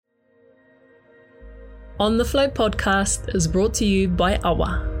On the Flow podcast is brought to you by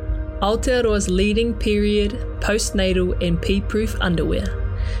Awa, Aotearoa's leading period, postnatal and pee-proof underwear,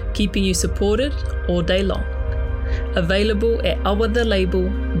 keeping you supported all day long. Available at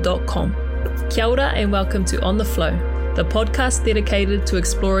awathelabel.com. Kia ora and welcome to On the Flow, the podcast dedicated to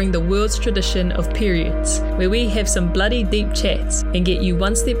exploring the world's tradition of periods, where we have some bloody deep chats and get you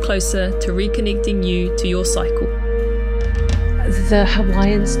one step closer to reconnecting you to your cycle. The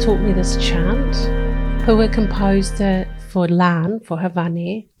Hawaiians taught me this chant. Pua composed it for Lan, for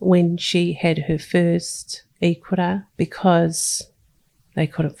Havane, when she had her first ikura, because they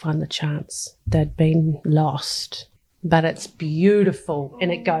couldn't find the chants. They'd been lost. But it's beautiful,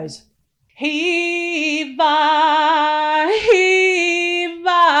 and it goes, Hiva,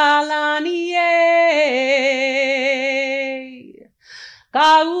 Hiva lanie,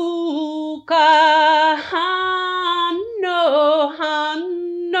 Kauka hano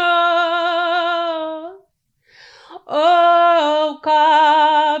hano, O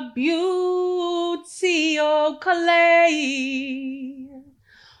ka beauty o kalei,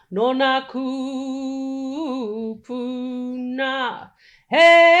 Nona kupuna,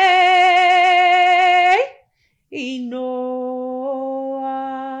 hey, inoa,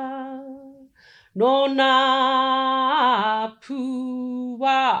 Nona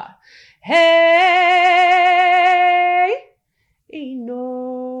pua, hey, inoa.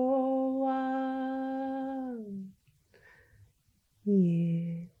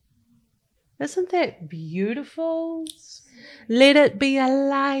 Yeah. Isn't that beautiful? Let it be a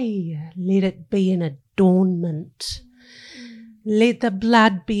lay. Let it be an adornment. Let the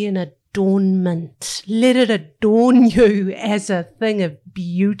blood be an adornment. Let it adorn you as a thing of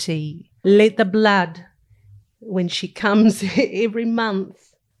beauty. Let the blood, when she comes every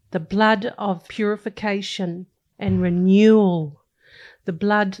month, the blood of purification and renewal, the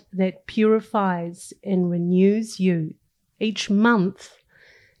blood that purifies and renews you each month,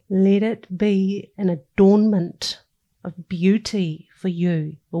 let it be an adornment of beauty for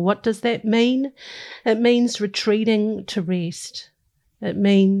you. Well, what does that mean? It means retreating to rest. It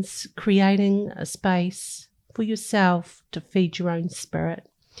means creating a space for yourself to feed your own spirit.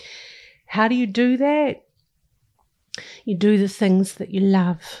 How do you do that? You do the things that you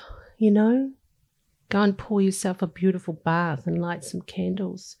love, Go and pour yourself a beautiful bath and light some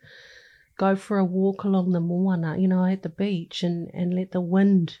candles. Go for a walk along the moana, at the beach and let the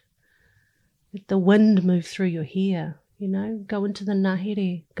wind move through your hair, Go into the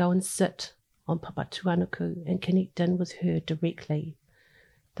ngahere, go and sit on Papatuanuku and connect in with her directly.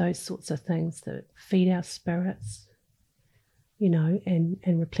 Those sorts of things that feed our spirits, and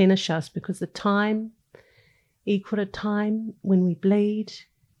replenish us, because the time, ikura time, when we bleed,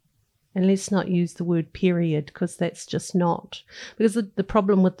 and let's not use the word period, because that's just not, because the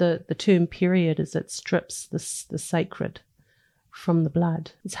problem with the term period is it strips the sacred from the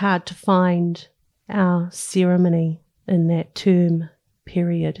blood. It's hard to find our ceremony in that term,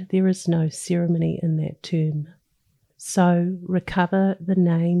 period. There is no ceremony in that term. So recover the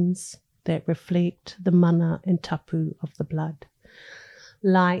names that reflect the mana and tapu of the blood.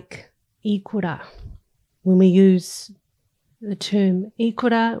 Like ikura. When we use the term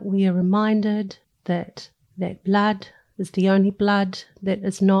ikura, we are reminded that that blood is the only blood that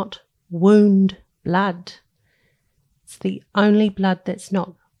is not wound blood. It's the only blood that's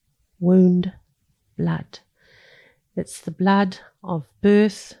not wound blood. It's the blood of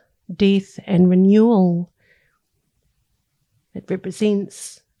birth, death, and renewal. It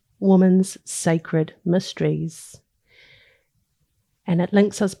represents woman's sacred mysteries. And it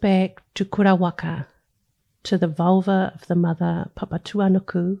links us back to Kurawaka, to the vulva of the mother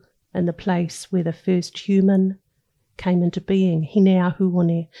Papatuanuku, in the place where the first human came into being,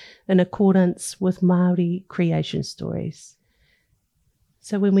 Hineahuone, in accordance with Māori creation stories.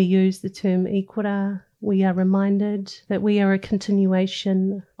 So when we use the term ikura, we are reminded that we are a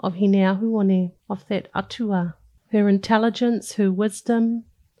continuation of Hineahuone, of that atua. Her intelligence, her wisdom,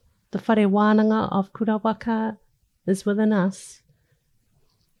 the whare wānanga of Kurawaka is within us.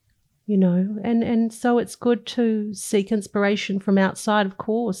 And so it's good to seek inspiration from outside, of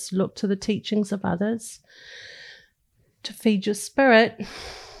course. Look to the teachings of others to feed your spirit.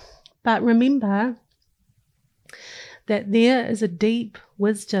 But remember that there is a deep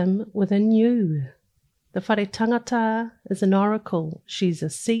wisdom within you. The whare tangata is an oracle. She's a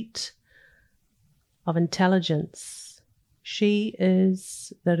seat of intelligence. She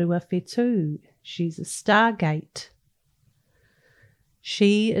is the rua whetū. She's a stargate.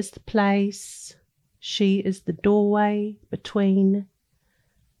 She is the place, she is the doorway between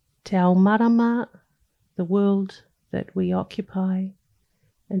te ao marama, the world that we occupy,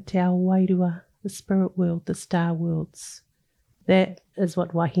 and te ao wairua, the spirit world, the star worlds. That is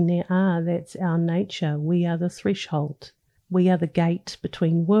what wahine are. That's our nature. We are the threshold. We are the gate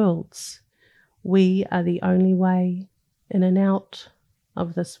between worlds. We are the only way in and out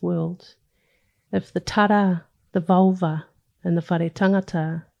of this world. If the tara, the vulva, and the whare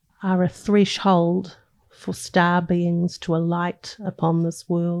tangata are a threshold for star beings to alight upon this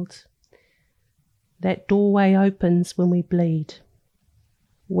world, that doorway opens when we bleed.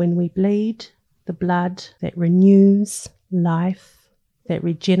 When we bleed, the blood that renews life, that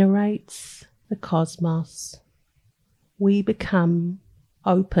regenerates the cosmos, we become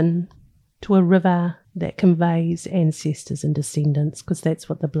open to a river that conveys ancestors and descendants, because that's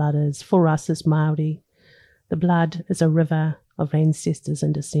what the blood is. For us as Māori, the blood is a river of ancestors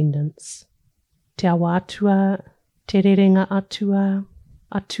and descendants. Te awa atua, te rerenga atua,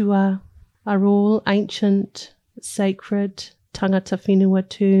 atua are all ancient, sacred, tangata whenua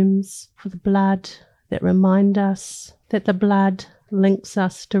terms for the blood that remind us that the blood links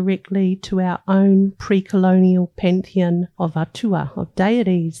us directly to our own pre-colonial pantheon of atua, of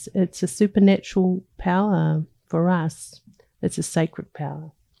deities. It's a supernatural power for us. It's a sacred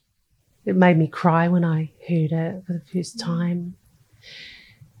power. It made me cry when I heard it for the first time.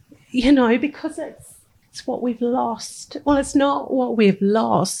 You know, because it's what we've lost. Well, it's not what we've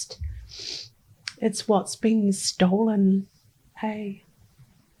lost. It's what's been stolen. Hey,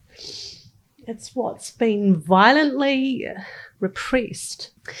 it's what's been violently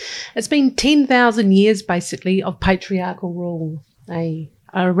repressed. It's been 10,000 years, basically, of patriarchal rule,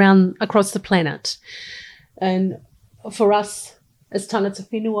 around across the planet. And for us, as tangata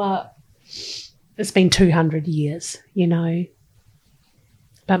whenua, it's been 200 years, you know.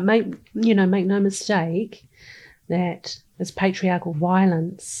 But make no mistake that it's patriarchal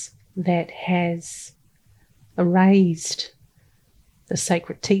violence that has erased the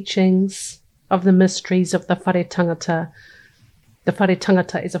sacred teachings of the mysteries of the whare tangata. The whare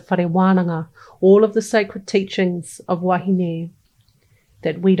tangata is a whare wānanga. All of the sacred teachings of wahine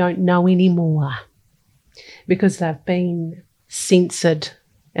that we don't know anymore because they've been censored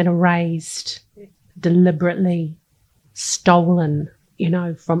and erased, deliberately stolen, you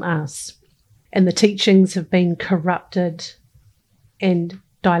know, from us. And the teachings have been corrupted and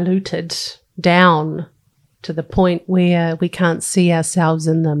diluted down to the point where we can't see ourselves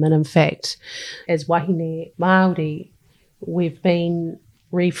in them. And in fact, as wahine Māori, we've been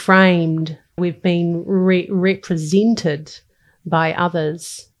reframed, we've been represented by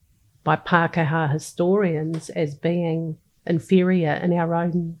others, by Pākehā historians, as being inferior in our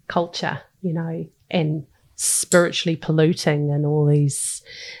own culture, you know, and spiritually polluting and all these.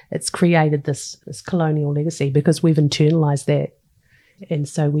 It's created this colonial legacy because we've internalized that. And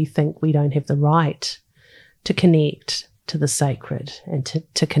so we think we don't have the right to connect to the sacred and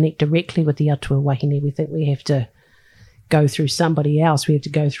to connect directly with the atua wahine. We think we have to go through somebody else. We have to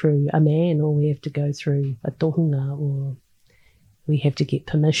go through a man, or we have to go through a tohunga, or we have to get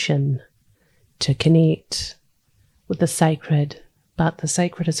permission to connect with the sacred. But the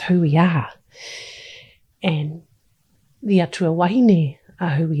sacred is who we are. And the atua wahine are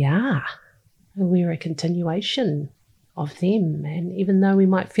who we are. And we're a continuation of them. And even though we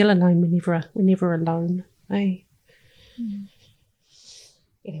might feel alone, we're never alone. Hey.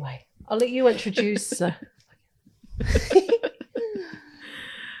 Anyway, I'll let you introduce the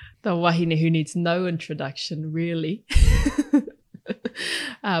wahine who needs no introduction, really.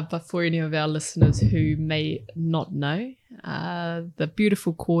 But for any of our listeners who may not know, the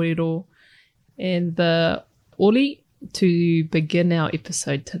beautiful kōrero and the ori to begin our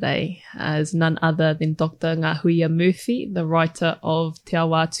episode today is none other than Dr. Ngahuia Murphy, the writer of Te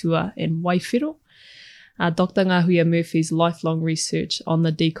Awatua and Waifiro. Dr. Ngahuia Murphy's lifelong research on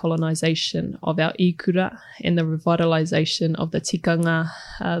the decolonisation of our ikura and the revitalisation of the tikanga,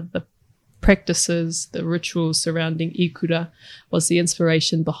 the practices, the rituals surrounding ikura, was the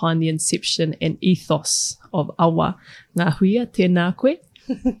inspiration behind the inception and ethos of awa. Ngahuia, tēnā koe.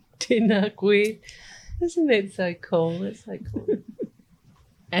 Tēnā koe. Isn't that so cool? That's so cool.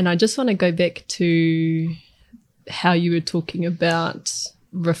 And I just want to go back to how you were talking about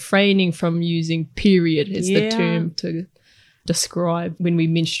refraining from using period as the term to describe when we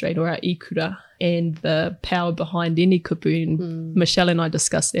menstruate, or our ikura, and the power behind any kupu. And Michelle and I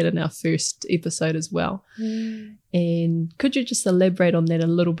discussed that in our first episode as well. And could you just elaborate on that a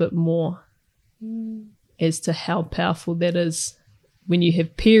little bit more as to how powerful that is when you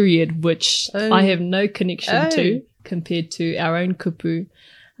have period, which I have no connection to compared to our own kupu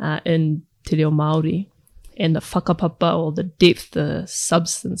in Te Reo Māori, and the whakapapa, or the depth, the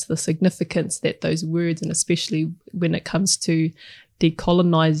substance, the significance that those words, and especially when it comes to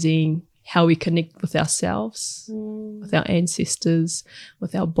decolonising how we connect with ourselves, with our ancestors,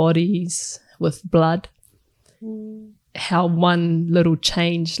 with our bodies, with blood. How one little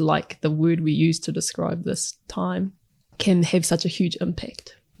change, like the word we use to describe this time, can have such a huge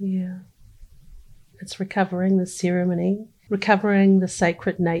impact. Yeah. It's recovering the ceremony, recovering the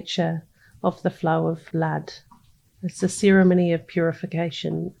sacred nature of the flow of blood. It's a ceremony of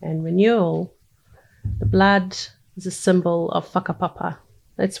purification and renewal. The blood is a symbol of whakapapa.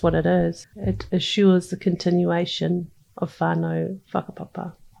 That's what it is. It assures the continuation of whānau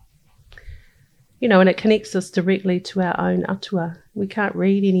whakapapa. You know, and it connects us directly to our own atua. We can't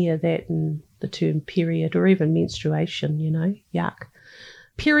read any of that in the term period or even menstruation, you know, yuck.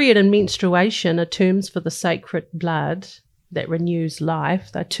 Period and menstruation are terms for the sacred blood that renews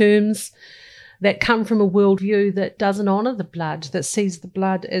life. They're terms that come from a worldview that doesn't honour the blood, that sees the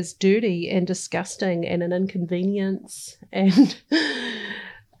blood as dirty and disgusting and an inconvenience. And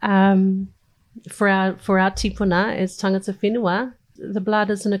for our tipuna as tangata whenua, the blood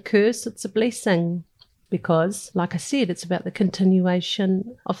isn't a curse, it's a blessing. Because, like I said, it's about the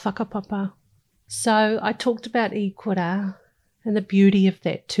continuation of whakapapa. So I talked about ikura and the beauty of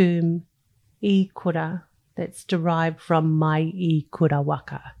that term, ikura, that's derived from mai ikura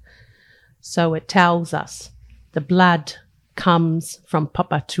waka. So it tells us the blood comes from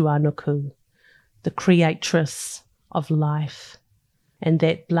Papa Tuanuku, the creatress of life, and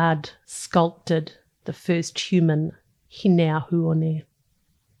that blood sculpted the first human, Hinea Huone.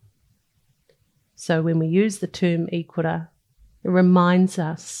 So when we use the term ikura, it reminds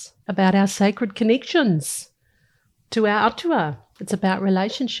us about our sacred connections to our atua. It's about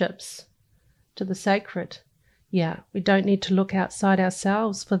relationships to the sacred. Yeah, we don't need to look outside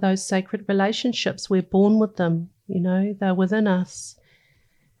ourselves for those sacred relationships. We're born with them, you know, they're within us.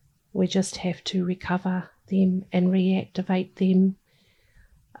 We just have to recover them and reactivate them.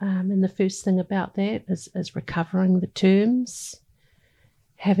 And the first thing about that is recovering the terms,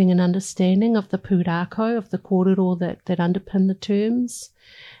 having an understanding of the pūrākau, of the kōrero that underpin the terms,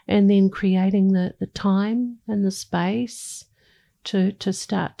 and then creating the time and the space to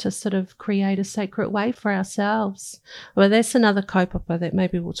start to sort of create a sacred way for ourselves. Well, that's another kaupapa that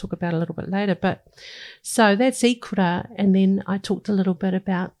maybe we'll talk about a little bit later. But so that's ikura, and then I talked a little bit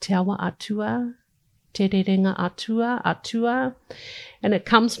about te awa atua, te rerenga atua, and it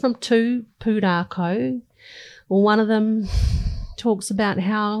comes from two pūrākau. Well, one of them talks about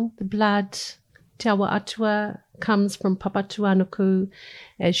how the blood, te awa atua, comes from Papa Tuanuku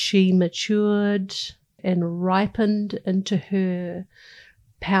as she matured and ripened into her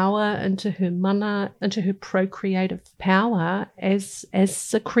power, into her mana, into her procreative power as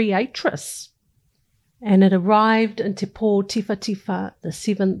a creatress. And it arrived in Te Pō Tifa Tifa, the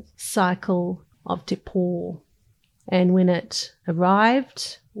seventh cycle of Te Pō. And when it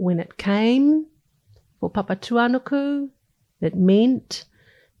arrived, when it came for Papa Tuanuku, it meant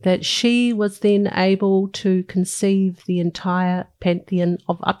that she was then able to conceive the entire pantheon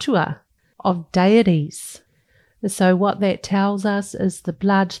of atua, of deities. So what that tells us is the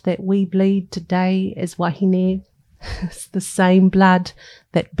blood that we bleed today as wahine is the same blood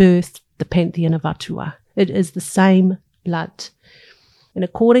that birthed the pantheon of atua. It is the same blood. And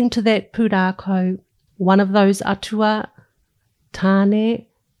according to that pūrākau, one of those atua, Tāne,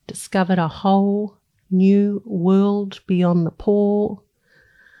 discovered a whole new world beyond the pō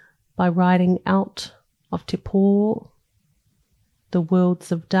by riding out of Te Pō, the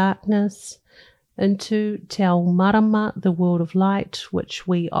worlds of darkness, into Te Ao Marama, the world of light, which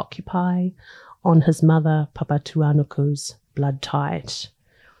we occupy on his mother Papa Tuanuku's blood tide.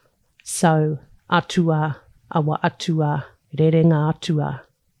 So, atua, awa atua, rerenga atua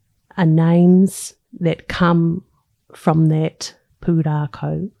are names that come from that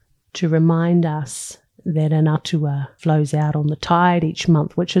pūrākau to remind us that an atua flows out on the tide each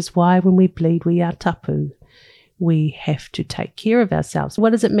month, which is why when we bleed we are tapu. We have to take care of ourselves.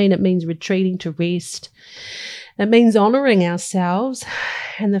 What does it mean? It means retreating to rest. It means honouring ourselves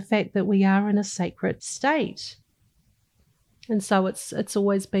and the fact that we are in a sacred state. And so it's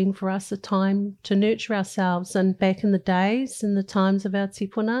always been for us a time to nurture ourselves. And back in the days, in the times of our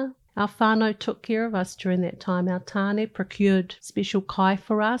tipuna, our whānau took care of us during that time. Our tāne procured special kai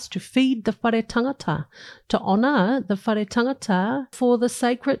for us to feed the whare tangata, to honour the whare tangata for the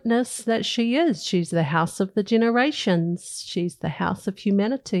sacredness that she is. She's the house of the generations. She's the house of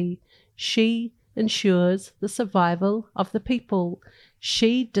humanity. She ensures the survival of the people.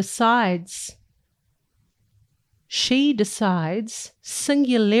 She decides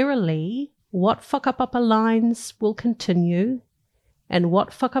singularly what whakapapa lines will continue and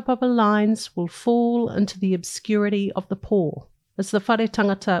what whakapapa lines will fall into the obscurity of the pō. It's the whare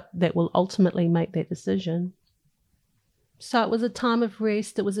tangata that will ultimately make that decision. So it was a time of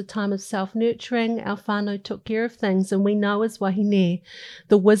rest. It was a time of self-nurturing. Our whānau took care of things, and we know as wahine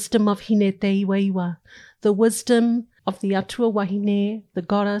the wisdom of hine te iwa, the wisdom of the atua wahine, the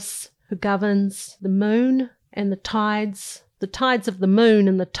goddess who governs the moon and the tides of the moon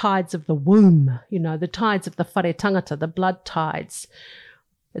and the tides of the womb, the tides of the whare tangata, the blood tides.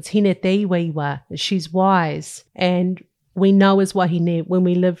 It's hine te iwa. She's wise. And we know as wahine, when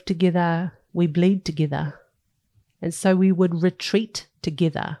we live together, we bleed together. And so we would retreat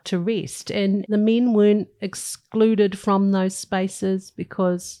together to rest. And the men weren't excluded from those spaces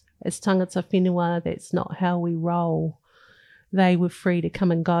because as tangata whenua, that's not how we roll. They were free to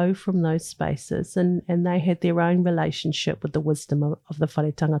come and go from those spaces, and they had their own relationship with the wisdom of the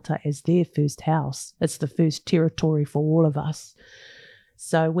whare tangata as their first house. It's the first territory for all of us.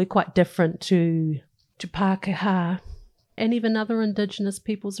 So we're quite different to Pākehā and even other Indigenous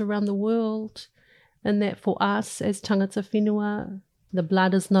peoples around the world. And that for us as tangata whenua, the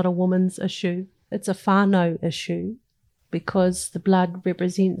blood is not a woman's issue. It's a whānau issue because the blood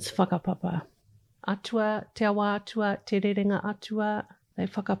represents whakapapa. Atua, te awa atua, te rerenga atua, they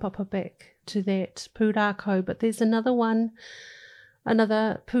whakapapa back to that pūrākau. But there's another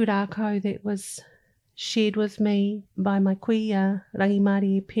pūrākau that was shared with me by my kuia,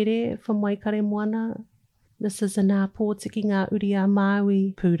 Rangimārie Pere from Waikare Moana. This is a Ngā Pōtiki Ngā Uria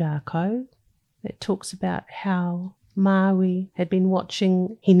Māui pūrākau. It talks about how Maui had been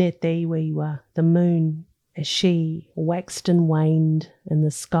watching hine te iwa, the moon, as she waxed and waned in the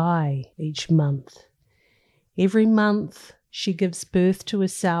sky each month. Every month she gives birth to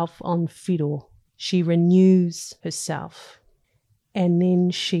herself on whiro. She renews herself. And then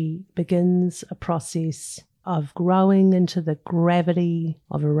she begins a process of growing into the gravity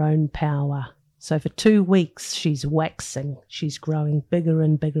of her own power. So for 2 weeks, she's waxing. She's growing bigger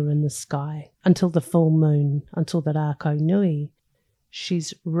and bigger in the sky until the full moon, until the rākau nui.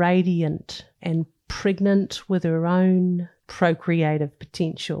 She's radiant and pregnant with her own procreative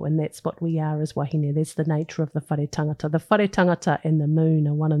potential, and that's what we are as wahine. That's the nature of the whare tangata. The whare tangata and the moon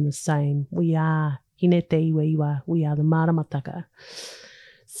are one and the same. We are hine te iwa. We are the maramataka.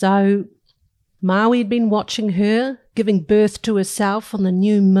 So Maui had been watching her, giving birth to herself on the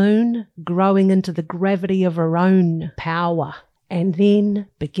new moon, growing into the gravity of her own power, and then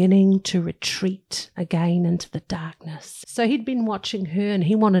beginning to retreat again into the darkness. So he'd been watching her and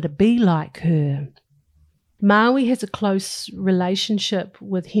he wanted to be like her. Maui has a close relationship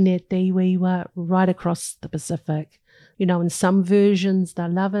with hine te iwa right across the Pacific. In some versions they're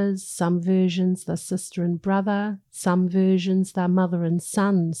lovers, some versions they're sister and brother, some versions they're mother and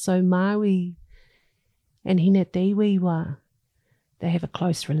son. So Maui and hine te iwa, they have a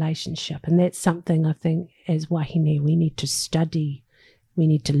close relationship. And that's something I think as wahine we need to study. We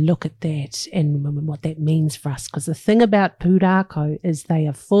need to look at that and what that means for us. Because the thing about pūrākau is they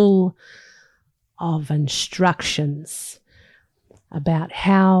are full of instructions about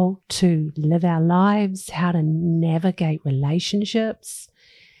how to live our lives, how to navigate relationships,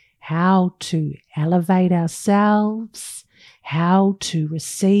 how to elevate ourselves, how to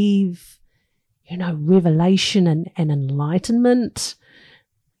receive revelation and enlightenment.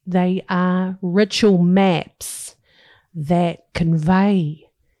 They are ritual maps that convey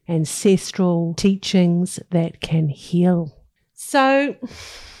ancestral teachings that can heal. So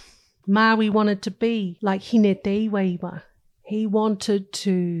Maui wanted to be like hine te iwa. He wanted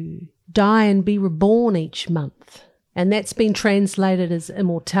to die and be reborn each month. And that's been translated as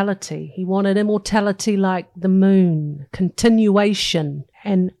immortality. He wanted immortality like the moon, continuation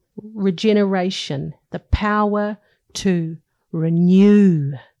and regeneration. The power to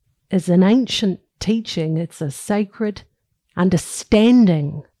renew is an ancient teaching. It's a sacred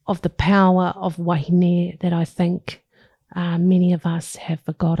understanding of the power of wahine that I think many of us have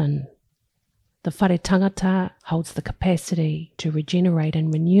forgotten. The whare tangata holds the capacity to regenerate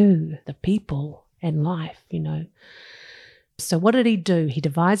and renew the people and life, So what did he do? He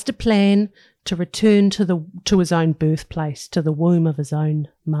devised a plan to return to his own birthplace, to the womb of his own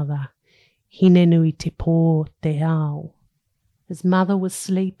mother. Hine nui te pō te ao. His mother was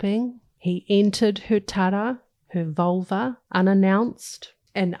sleeping. He entered her tara, her vulva, unannounced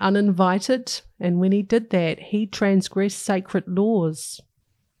and uninvited. And when he did that, he transgressed sacred laws.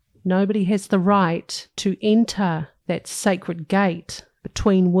 Nobody has the right to enter that sacred gate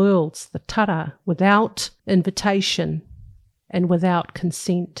between worlds, the tara, without invitation and without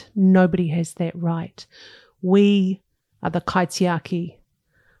consent. Nobody has that right. We are the kaitiaki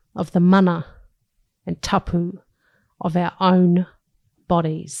of the mana and tapu of our own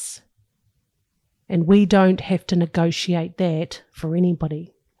bodies. And we don't have to negotiate that for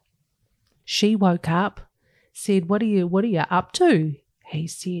anybody. She woke up, said, what are you up to? He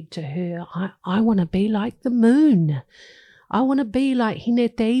said to her, I want to be like the moon. I want to be like Hine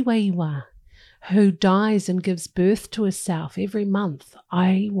Te Iwa, who dies and gives birth to herself every month.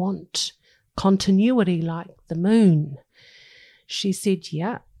 I want continuity like the moon. She said,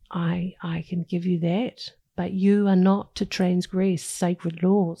 yeah, I can give you that, but you are not to transgress sacred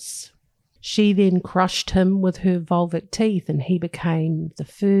laws. She then crushed him with her vulvic teeth, and he became the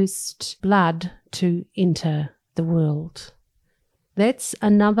first blood to enter the world. That's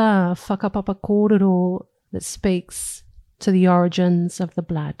another whakapapa kōrero that speaks to the origins of the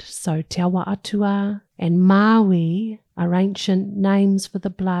blood. So Te Awa Atua and Maui are ancient names for the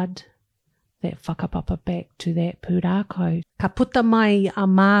blood that whakapapa back to that pūrākau. Ka puta mai a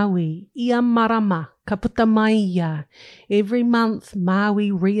Maui, ia marama, ka puta mai ia. Every month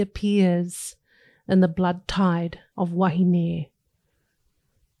Maui reappears in the blood tide of Wahine.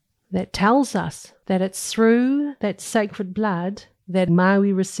 That tells us that it's through that sacred blood that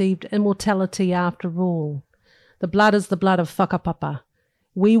Maui received immortality after all. The blood is the blood of whakapapa.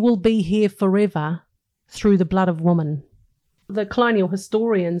 We will be here forever through the blood of woman. The colonial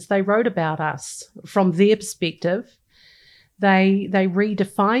historians, they wrote about us from their perspective. They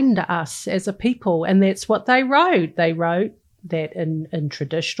redefined us as a people, and that's what they wrote. They wrote that in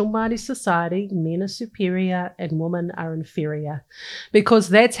traditional Māori society, men are superior and women are inferior, because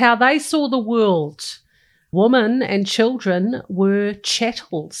that's how they saw the world. Women and children were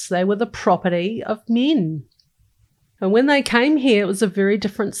chattels. They were the property of men. And when they came here, it was a very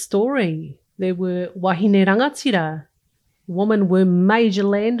different story. There were wahine rangatira. Women were major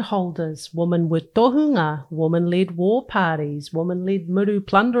landholders. Women were tohunga. Women led war parties. Women led muru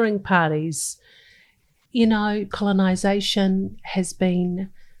plundering parties. You know, colonisation has been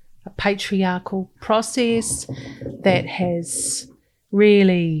a patriarchal process that has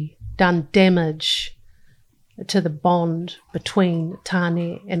really done damage to the bond between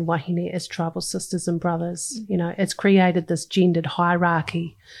Tāne and Wahine as tribal sisters and brothers. You know, it's created this gendered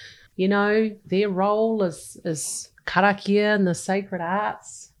hierarchy. You know, their role is karakia in the sacred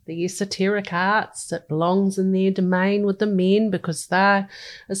arts, the esoteric arts. It belongs in their domain with the men because they're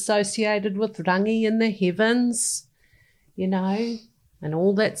associated with rangi in the heavens, you know, and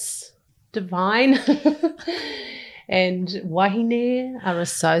all that's divine. And Wahine are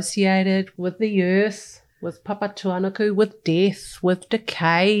associated with the earth, with papatuanuku, with death, with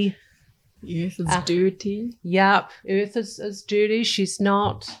decay. Earth is dirty. Yep, earth is dirty. She's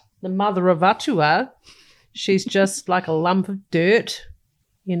not the mother of Atua. She's just like a lump of dirt,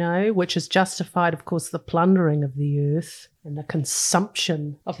 you know, which is justified, of course, the plundering of the earth and the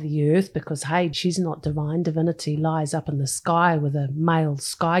consumption of the earth because, hey, she's not divine. Divinity lies up in the sky with a male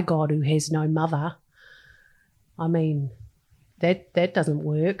sky god who has no mother. I mean, that doesn't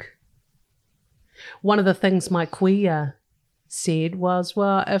work. One of the things my kuia said was,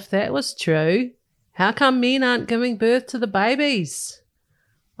 well, if that was true, how come men aren't giving birth to the babies?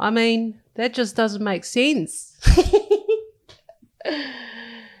 I mean, that just doesn't make sense.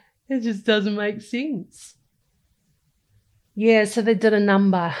 It just doesn't make sense. Yeah, so they did a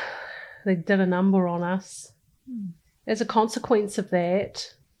number. They did a number on us. As a consequence of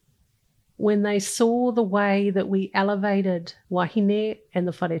that, when they saw the way that we elevated Wahine and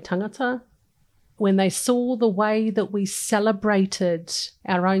the whare tangata, when they saw the way that we celebrated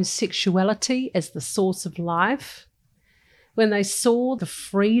our own sexuality as the source of life, when they saw the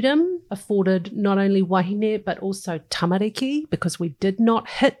freedom afforded not only wahine but also tamariki, because we did not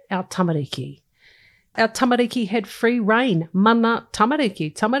hit our tamariki. Our tamariki had free reign. Mana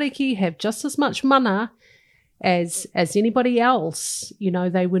tamariki. Tamariki have just as much mana as anybody else. You know,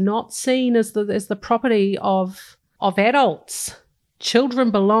 they were not seen as the property of adults.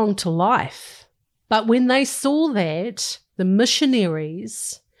 Children belong to life. But when they saw that, the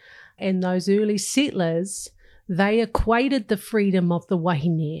missionaries and those early settlers, they equated the freedom of the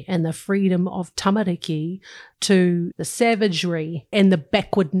wahine and the freedom of tamariki to the savagery and the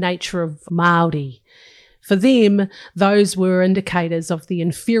backward nature of Māori. For them, those were indicators of the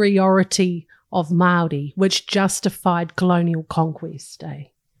inferiority of Māori, which justified colonial conquest,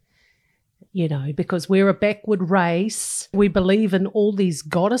 You know, because we're a backward race, we believe in all these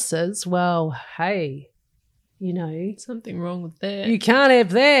goddesses. Well, hey, you know. Something wrong with that. You can't have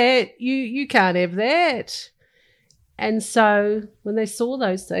that. You can't have that. And so when they saw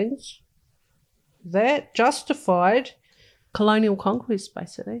those things, that justified colonial conquest,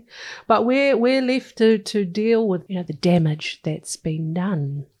 basically. But we're left to deal with, you know, the damage that's been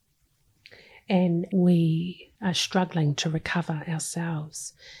done. And we are struggling to recover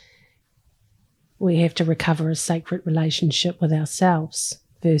ourselves. We have to recover a sacred relationship with ourselves,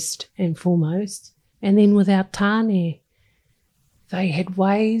 first and foremost, and then with our tāne. They had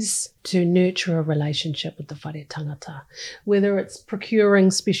ways to nurture a relationship with the whare tangata, whether it's procuring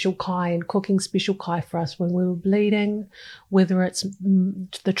special kai and cooking special kai for us when we were bleeding, whether it's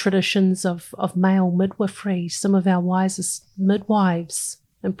the traditions of male midwifery. Some of our wisest midwives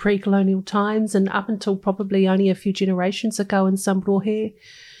in pre-colonial times and up until probably only a few generations ago in some rohe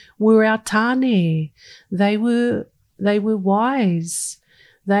were our tāne. They were wise.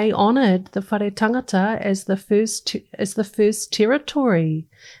 They honoured the whare tangata as the first territory,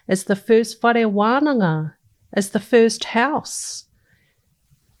 as the first whare wānanga, as the first house,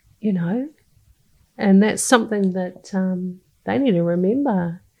 And that's something that they need to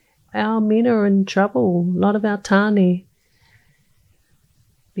remember. Our men are in trouble, a lot of our tāne,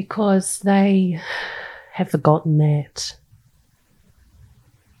 because they have forgotten that.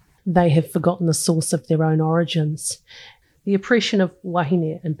 They have forgotten the source of their own origins. The oppression of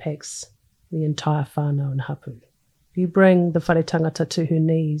wahine impacts the entire whānau and hapu. You bring the whare tangata to her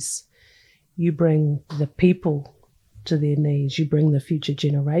knees. You bring the people to their knees. You bring the future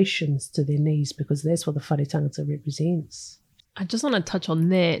generations to their knees, because that's what the whare tangata represents. I just want to touch on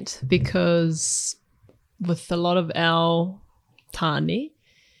that, because with a lot of our tāne,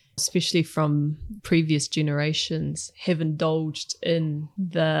 especially from previous generations, have indulged in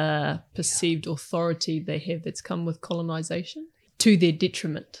the perceived authority they have that's come with colonisation to their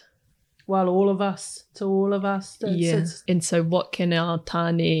detriment. Well, to all of us. And so what can our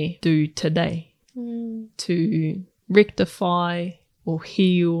tāne do today to rectify or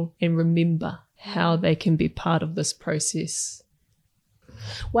heal and remember how they can be part of this process?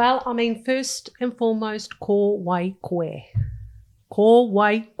 Well, first and foremost, ko wai koe. Ko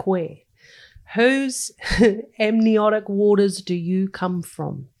wai koe. Whose amniotic waters do you come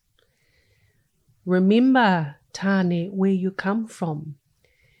from? Remember, tāne, where you come from.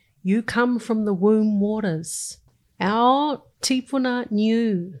 You come from the womb waters. Our tipuna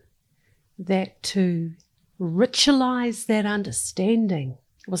knew that to ritualize that understanding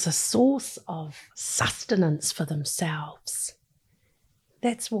was a source of sustenance for themselves.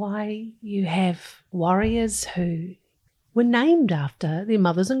 That's why you have warriors who were named after their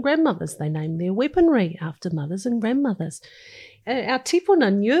mothers and grandmothers. They named their weaponry after mothers and grandmothers. Our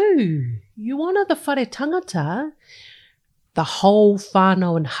tipuna knew, you honour the whare tangata, the whole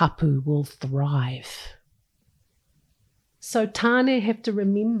whānau and hapu will thrive. So tāne have to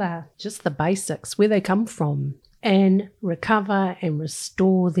remember just the basics, where they come from, and recover and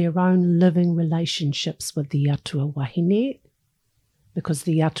restore their own living relationships with the atua wahine, because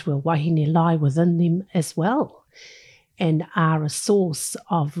the atua wahine lie within them as well, and are a source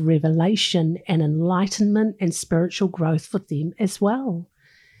of revelation and enlightenment and spiritual growth for them as well.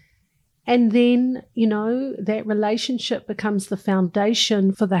 And then, that relationship becomes the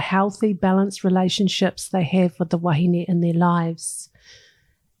foundation for the healthy, balanced relationships they have with the wahine in their lives.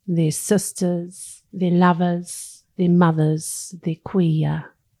 Their sisters, their lovers, their mothers, their kuia,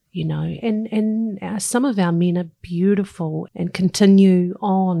 And some of our men are beautiful and continue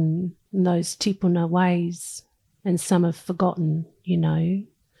on in those tipuna ways. And some have forgotten,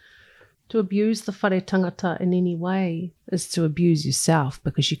 To abuse the whare tangata in any way is to abuse yourself,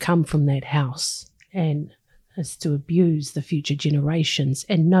 because you come from that house, and is to abuse the future generations.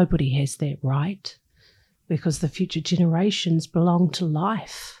 And nobody has that right, because the future generations belong to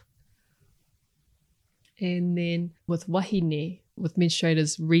life. And then with wahine, with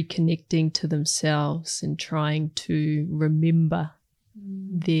menstruators reconnecting to themselves and trying to remember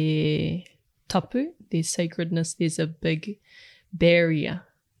their tapu, their sacredness, there's a big barrier,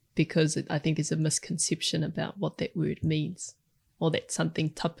 because I think there's a misconception about what that word means, or that something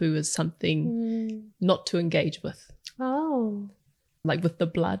tapu is something not to engage with. Oh. Like with the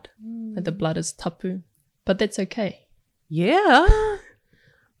blood, like the blood is tapu, but that's okay. Yeah.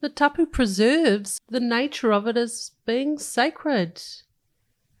 The tapu preserves the nature of it as being sacred.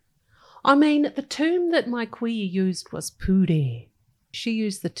 The term that my kuia used was pure. She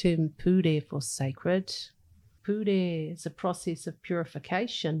used the term pure for sacred. Pure is a process of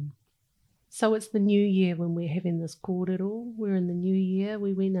purification. So it's the new year when we're having this kōrero. We're in the new year.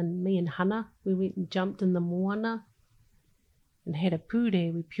 We went, and me and Hana, we went and jumped in the moana and had a pure.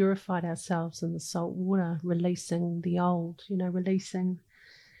 We purified ourselves in the salt water, releasing the old, releasing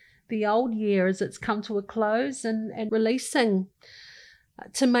the old year as it's come to a close, and releasing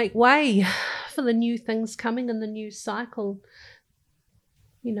to make way for the new things coming in the new cycle.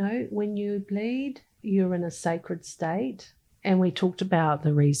 When you bleed, you're in a sacred state. And we talked about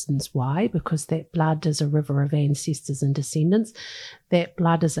the reasons why, because that blood is a river of ancestors and descendants. That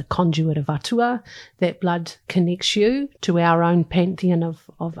blood is a conduit of atua. That blood connects you to our own pantheon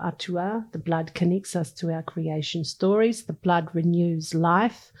of atua. The blood connects us to our creation stories. The blood renews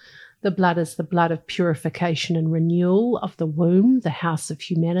life. The blood is the blood of purification and renewal of the womb, the house of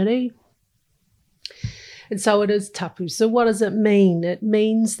humanity. And so it is tapu. So what does it mean? It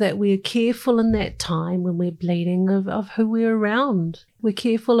means that we're careful in that time when we're bleeding of who we're around. We're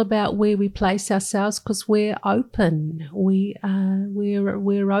careful about where we place ourselves because we're open. We're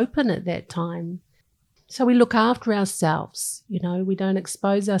open at that time. So we look after ourselves. We don't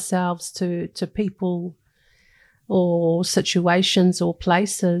expose ourselves to people or situations or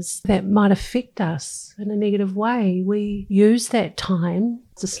places that might affect us in a negative way. We use that time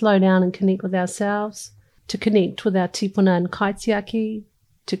to slow down and connect with ourselves, to connect with our tipuna and kaitiaki,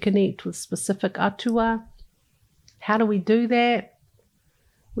 to connect with specific atua. How do we do that?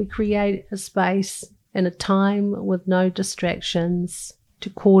 We create a space and a time with no distractions to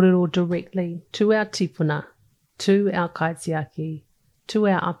kōrero directly to our tipuna, to our kaitiaki, to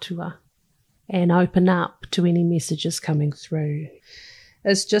our atua, and open up to any messages coming through.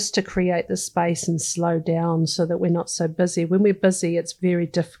 It's just to create the space and slow down so that we're not so busy. When we're busy, it's very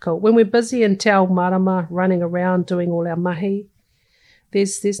difficult. When we're busy in te ao marama, running around doing all our mahi,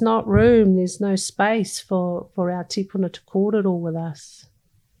 there's not room, there's no space for our tipuna to kōrero with us,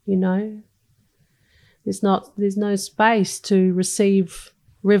 There's no space to receive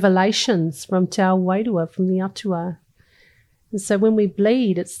revelations from te ao wairua, from the atua. And so when we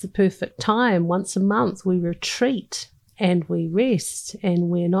bleed, it's the perfect time. Once a month, we retreat and we rest and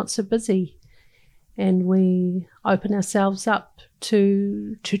we're not so busy and we open ourselves up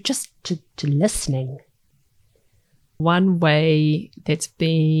to listening. One way that's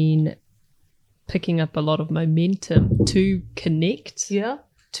been picking up a lot of momentum to connect,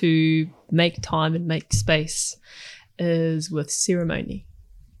 to make time and make space, is with ceremony.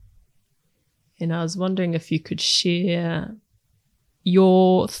 And I was wondering if you could share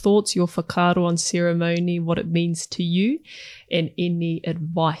your thoughts, your whakaaro on ceremony, what it means to you, and any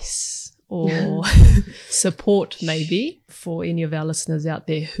advice or support maybe for any of our listeners out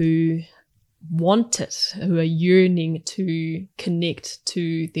there who want it, who are yearning to connect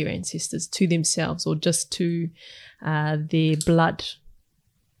to their ancestors, to themselves, or just to their blood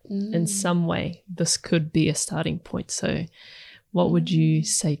in some way. This could be a starting point. So what would you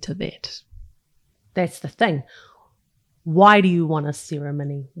say to that? That's the thing. Why do you want a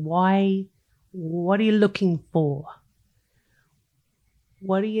ceremony? Why? What are you looking for?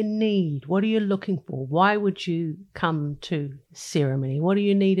 What do you need? What are you looking for? Why would you come to ceremony? What do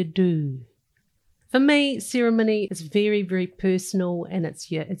you need to do? For me, ceremony is very, very personal, and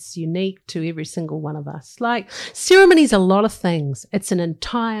it's unique to every single one of us. Like, ceremony is a lot of things. It's an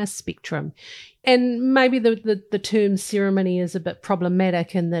entire spectrum. And maybe the term ceremony is a bit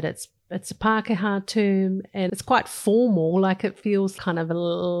problematic in that it's a Pākehā term and it's quite formal, like it feels kind of a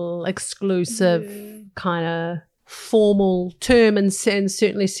little exclusive, kind of formal term, and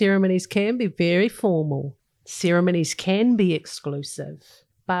certainly ceremonies can be very formal. Ceremonies can be exclusive.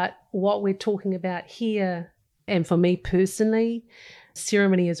 But what we're talking about here, and for me personally,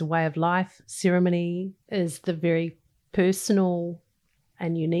 ceremony is a way of life. Ceremony is the very personal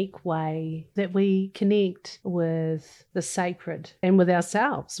and unique way that we connect with the sacred and with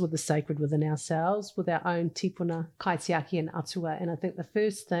ourselves, with the sacred within ourselves, with our own tipuna, kaitiaki and atua. And I think the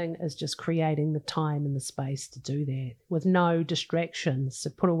first thing is just creating the time and the space to do that with no distractions.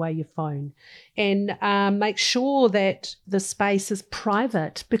 So put away your phone and make sure that the space is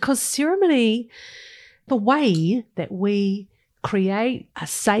private, because ceremony, the way that we create a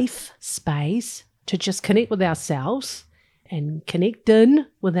safe space to just connect with ourselves and connect in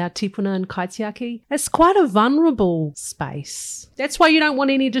with our tipuna and kaitiaki, it's quite a vulnerable space. That's why you don't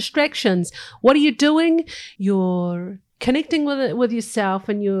want any distractions. What are you doing? You're connecting with yourself,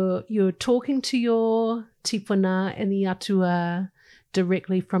 and you're talking to your tipuna and the atua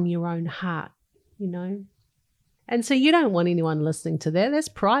directly from your own heart, And so you don't want anyone listening to that. That's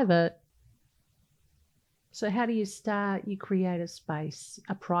private. So how do you start? You create a space,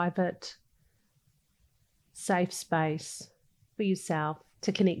 a private, safe space for yourself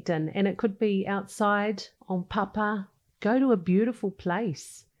to connect in. And it could be outside on papa. Go to a beautiful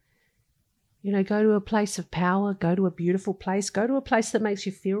place. Go to a place of power. Go to a beautiful place. Go to a place that makes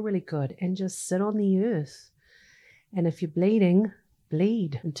you feel really good and just sit on the earth. And if you're bleeding,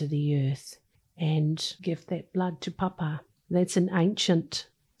 bleed into the earth and give that blood to papa. That's an ancient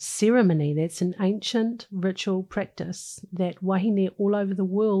ceremony. That's an ancient ritual practice that wahine all over the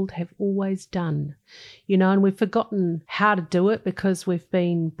world have always done. And we've forgotten how to do it because we've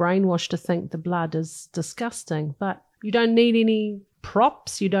been brainwashed to think the blood is disgusting. But you don't need any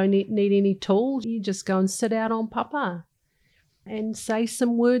props. You don't need any tools. You just go and sit out on papa and say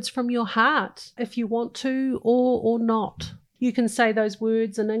some words from your heart if you want to or not. You can say those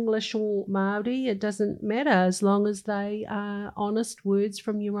words in English or Māori. It doesn't matter as long as they are honest words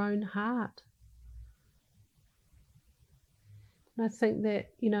from your own heart. And I think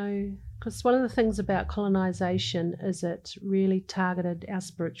that, because one of the things about colonisation is it really targeted our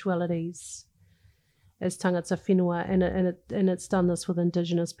spiritualities as tangata whenua, and it's done this with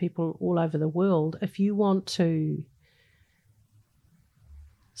Indigenous people all over the world. If you want to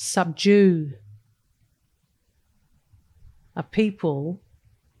subdue a people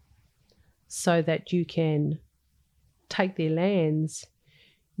so that you can take their lands,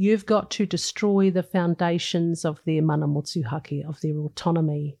 you've got to destroy the foundations of their mana motuhake, of their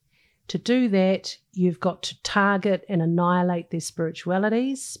autonomy. To do that, you've got to target and annihilate their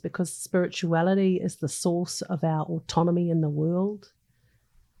spiritualities, because spirituality is the source of our autonomy in the world.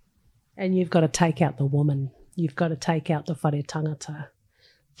 And you've got to take out the woman. You've got to take out the whare tangata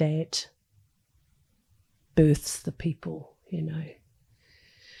that births the people.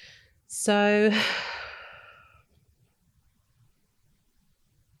 So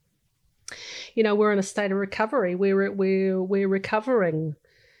we're in a state of recovery. We're recovering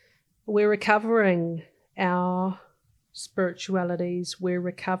our spiritualities. We're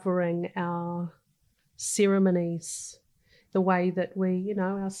recovering our ceremonies, the way that we,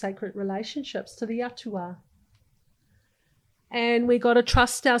 our sacred relationships to the atua. And we got to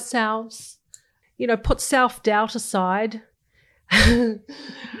trust ourselves, put self-doubt aside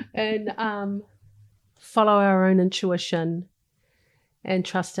and follow our own intuition and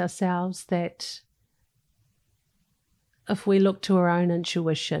trust ourselves that if we look to our own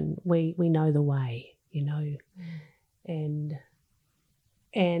intuition, we know the way, and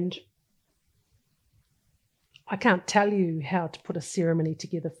I can't tell you how to put a ceremony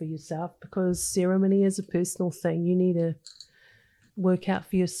together for yourself, because ceremony is a personal thing. You need to work out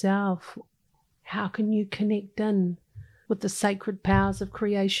for yourself, how can you connect in with the sacred powers of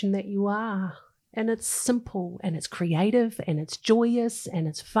creation that you are. And it's simple, and it's creative, and it's joyous, and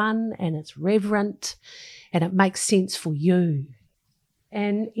it's fun, and it's reverent, and it makes sense for you.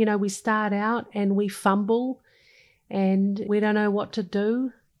 And, we start out and we fumble and we don't know what to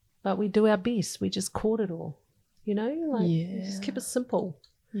do, but we do our best. We just caught it all, just keep it simple.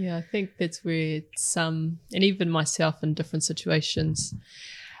 Yeah, I think that's where some, and even myself in different situations,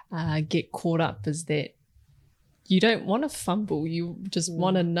 get caught up, is that you don't want to fumble, you just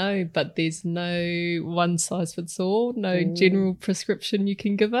want to know, but there's no one size fits all, no general prescription you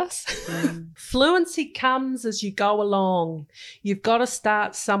can give us. Fluency comes as you go along. You've got to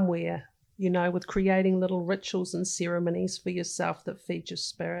start somewhere, with creating little rituals and ceremonies for yourself that feed your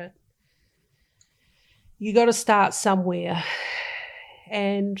spirit. You got to start somewhere,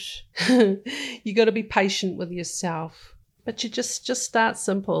 and you got to be patient with yourself. But you just start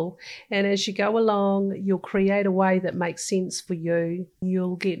simple, and as you go along, you'll create a way that makes sense for you.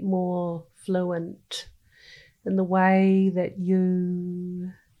 You'll get more fluent in the way that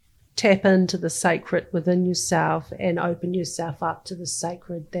you tap into the sacred within yourself and open yourself up to the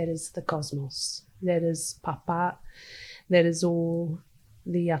sacred that is the cosmos, that is papa, that is all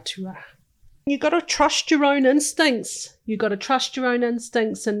the atua. You got to trust your own instincts. You got to trust your own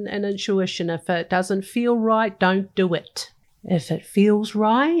instincts and intuition. If it doesn't feel right, don't do it. If it feels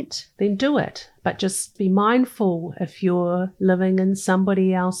right, then do it. But just be mindful if you're living in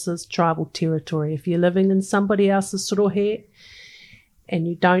somebody else's tribal territory, if you're living in somebody else's sorohe and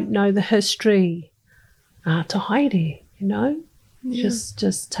you don't know the history, to haere,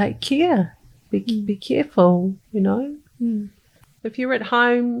 just take care. Be careful, If you're at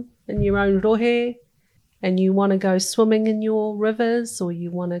home in your own rohe and you want to go swimming in your rivers, or you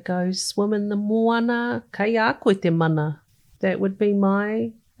want to go swim in the moana, kei a koe te mana. That would be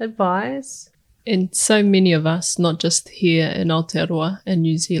my advice. And so many of us, not just here in Aotearoa in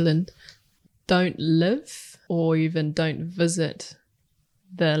New Zealand, don't live or even don't visit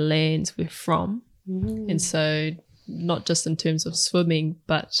the lands we're from. And so not just in terms of swimming,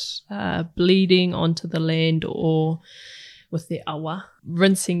 but bleeding onto the land or with their awa,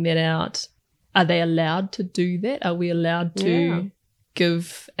 rinsing that out. Are they allowed to do that? Are we allowed to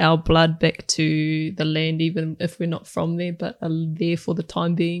give our blood back to the land, even if we're not from there, but are there for the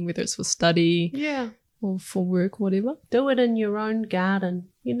time being, whether it's for study or for work, whatever? Do it in your own garden,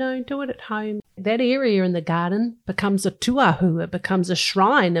 do it at home. that area in the garden becomes a tuahu, it becomes a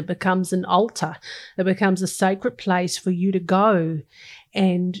shrine, it becomes an altar, it becomes a sacred place for you to go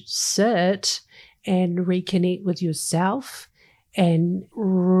and sit and reconnect with yourself and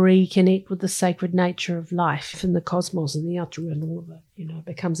reconnect with the sacred nature of life and the cosmos and the atua and all of it. It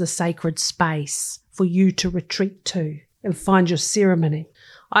becomes a sacred space for you to retreat to and find your ceremony.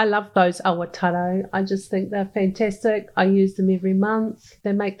 I love those awa taro. I just think they're fantastic. I use them every month.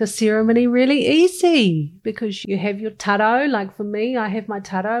 They make the ceremony really easy because you have your taro. Like for me, I have my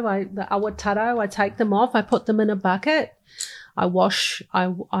taro, the awa taro. I take them off. I put them in a bucket. I wash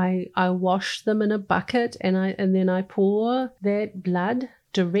them in a bucket and then I pour that blood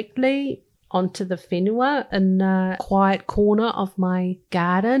directly onto the whenua in a quiet corner of my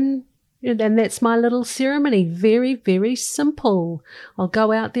garden. And that's my little ceremony. Very, very simple. I'll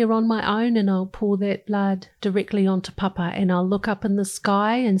go out there on my own and I'll pour that blood directly onto Papa, and I'll look up in the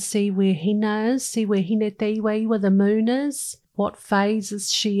sky and see where Hina is, see where Hine Te Iwi, where the moon is, what phase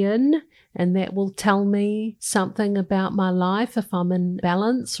is she in, and that will tell me something about my life, if I'm in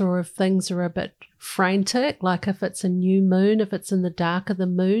balance or if things are a bit frantic, like if it's a new moon, if it's in the dark of the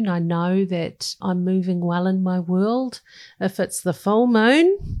moon, I know that I'm moving well in my world. If it's the full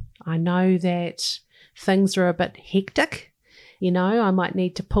moon, I know that things are a bit hectic. I might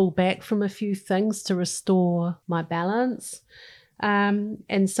need to pull back from a few things to restore my balance.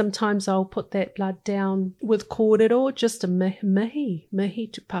 And sometimes I'll put that blood down with kōrero, just a mihi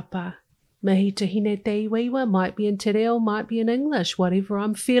to Papa. Mihi to Hine Te Iwiwa, might be in te reo, might be in English, whatever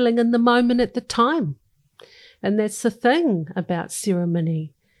I'm feeling in the moment at the time. And that's the thing about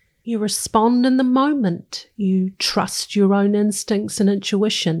ceremony. You respond in the moment. You trust your own instincts and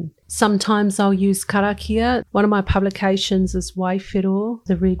intuition. Sometimes I'll use karakia. One of my publications is Waifero,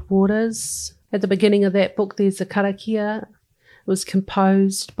 The Red Waters. At the beginning of that book, there's a karakia. It was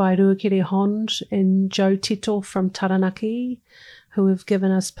composed by Ruakere Hond and Joe Tito from Taranaki, who have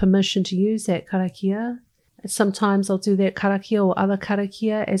given us permission to use that karakia. Sometimes I'll do that karakia or other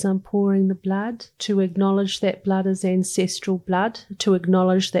karakia as I'm pouring the blood to acknowledge that blood as ancestral blood, to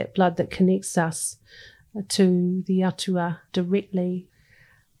acknowledge that blood that connects us to the atua directly.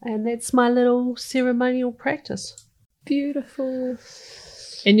 And that's my little ceremonial practice. Beautiful.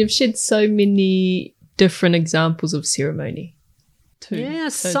 And you've shared so many different examples of ceremony too. Yeah,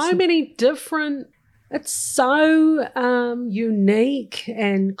 so many different. It's so unique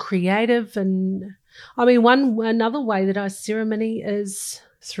and creative. And I mean, another way that I ceremony is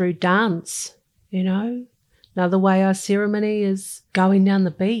through dance, Another way I ceremony is going down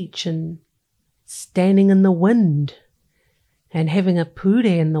the beach and standing in the wind and having a pure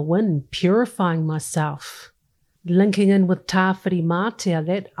in the wind, purifying myself, linking in with Tāwhiri Mātea,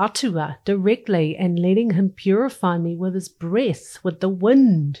 that atua, directly, and letting him purify me with his breath, with the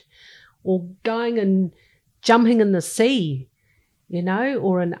wind, or going and jumping in the sea,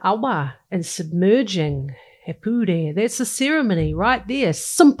 or in awa and submerging, he pure. That's a ceremony right there,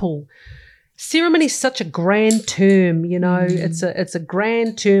 simple. Ceremony is such a grand term, It's a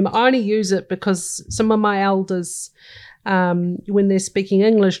grand term. I only use it because some of my elders, when they're speaking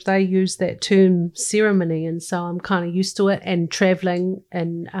English, they use that term ceremony, and so I'm kind of used to it. And traveling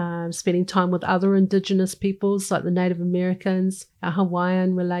and spending time with other Indigenous peoples like the Native Americans, our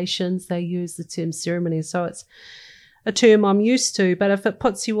Hawaiian relations, they use the term ceremony. So it's a term I'm used to, but if it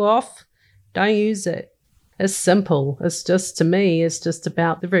puts you off, don't use it. It's simple. It's just, to me, it's just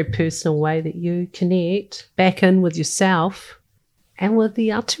about the very personal way that you connect back in with yourself and with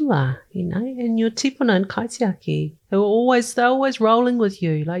the atua, and your tipuna and kaitiaki, they're always rolling with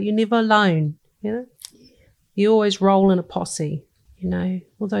you. Like, you're never alone, You always roll in a posse,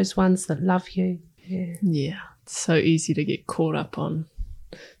 all those ones that love you. Yeah, it's so easy to get caught up on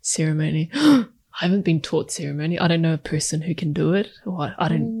ceremony. I haven't been taught ceremony. I don't know a person who can do it, or I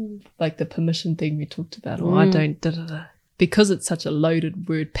don't like the permission thing we talked about, or I don't because it's such a loaded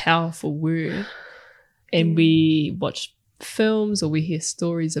word, powerful word, and we watch films or we hear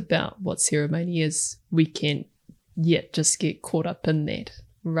stories about what ceremony is, we can't yet just get caught up in that,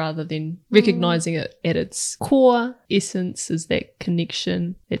 rather than recognizing it at its core essence is that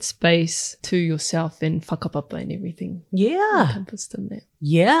connection, that space to yourself and whakapapa and everything. Yeah. Encompassed in that.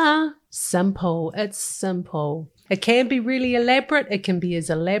 Yeah. Simple. It's simple. It can be really elaborate. It can be as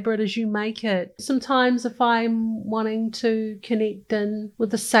elaborate as you make it. Sometimes if I'm wanting to connect in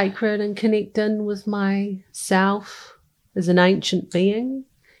with the sacred and connect in with myself as an ancient being,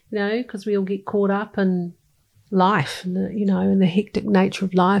 because we all get caught up in life, and in the hectic nature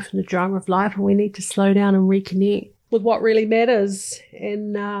of life and the drama of life, and we need to slow down and reconnect. with what really matters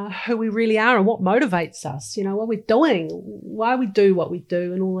and who we really are and what motivates us, what we're doing, why we do what we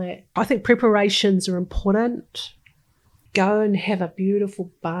do and all that. I think preparations are important. Go and have a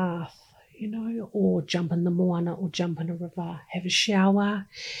beautiful bath, or jump in the moana or jump in a river, have a shower,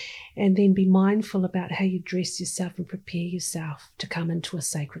 and then be mindful about how you dress yourself and prepare yourself to come into a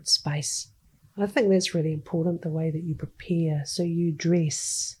sacred space. I think that's really important, the way that you prepare. So you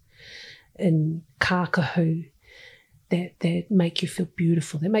dress in kākahu that make you feel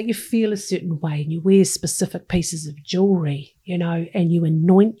beautiful, that make you feel a certain way, and you wear specific pieces of jewellery, and you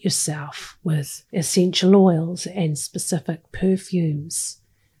anoint yourself with essential oils and specific perfumes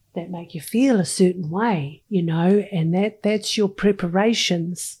that make you feel a certain way, and that's your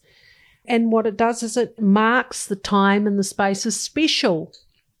preparations. And what it does is it marks the time and the space as special.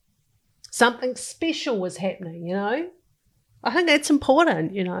 Something special was happening, I think that's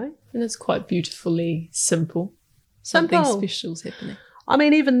important, And it's quite beautifully simple. Something special is happening. I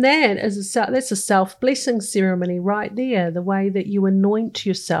mean, even that's a self-blessing ceremony right there, the way that you anoint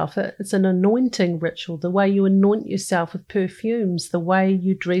yourself. It's an anointing ritual, the way you anoint yourself with perfumes, the way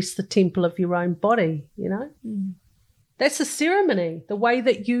you dress the temple of your own body, That's a ceremony, the way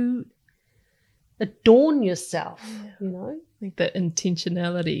that you adorn yourself, Like the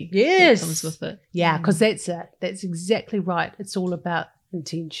intentionality that comes with it. Yeah, because that's it. That's exactly right. It's all about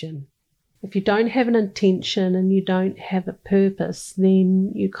intention. If you don't have an intention and you don't have a purpose,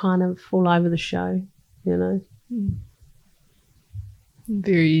 then you kind of fall over the show,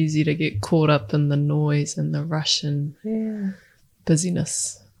 Very easy to get caught up in the noise and the rush and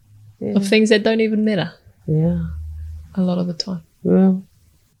busyness of things that don't even matter. Yeah. A lot of the time. Well.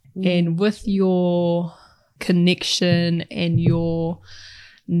 And with your connection and your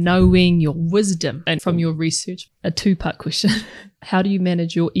knowing, your wisdom, and from your research, a two-part question. How do you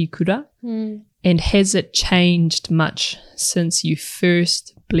manage your ikura? And has it changed much since you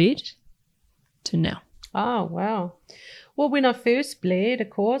first bled to now? Oh, wow. Well, when I first bled, of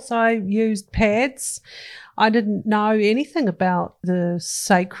course, I used pads. I didn't know anything about the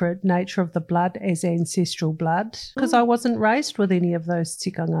sacred nature of the blood as ancestral blood because I wasn't raised with any of those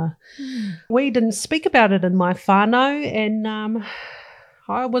tikanga. We didn't speak about it in my whānau, and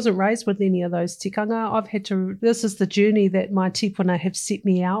I wasn't raised with any of those tikanga. This is the journey that my tipuna have set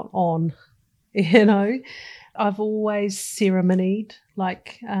me out on, I've always ceremonied,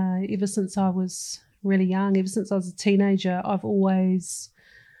 ever since I was really young, ever since I was a teenager, I've always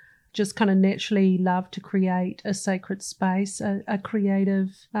just kind of naturally loved to create a sacred space, a creative,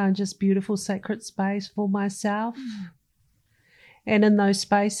 just beautiful sacred space for myself. And in those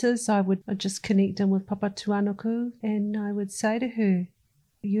spaces, I'd just connect in with Papa Tuanuku, and I would say to her,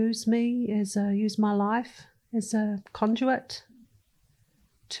 use my life as a conduit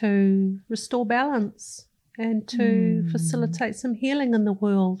to restore balance and to facilitate some healing in the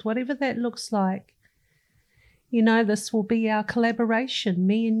world, whatever that looks like. This will be our collaboration,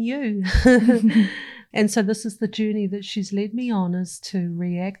 me and you. And so this is the journey that she's led me on, is to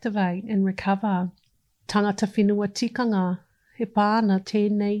reactivate and recover tangata whenua tikanga, he pāna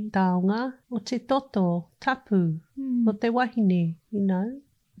tēnei taonga o te toto, tapu, o te wahine,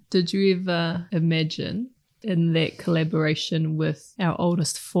 Did you ever imagine in that collaboration with our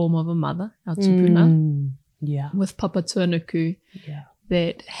oldest form of a mother, our tupuna, with Papa Tuanuku,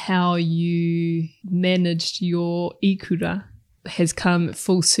 that how you managed your ikura has come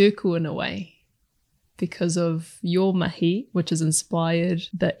full circle in a way because of your mahi, which has inspired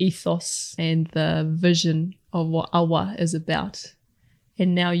the ethos and the vision of what awa is about.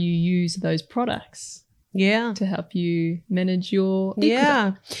 And now you use those products to help you manage your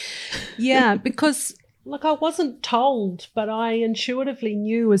ikura. Yeah, because I wasn't told, but I intuitively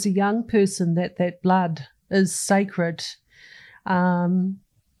knew as a young person that blood is sacred. And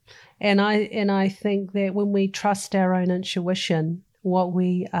I think that when we trust our own intuition, what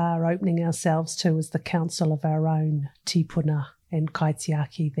we are opening ourselves to is the counsel of our own tipuna and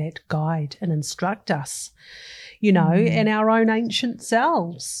kaitiaki that guide and instruct us, and our own ancient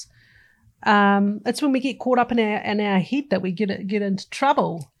selves. It's when we get caught up in our head that we get into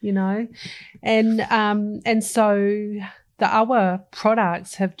trouble, and so the awa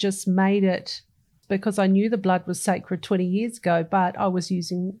products have just made it, because I knew the blood was sacred 20 years ago, but I was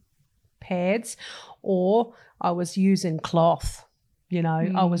using pads or I was using cloth,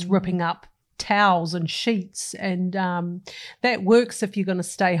 I was ripping up towels and sheets, and that works if you're going to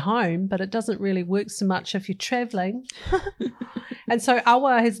stay home, but it doesn't really work so much if you're travelling. And so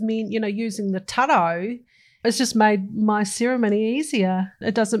awa has meant, using the taro, it's just made my ceremony easier.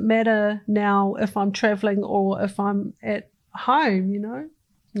 It doesn't matter now if I'm travelling or if I'm at home,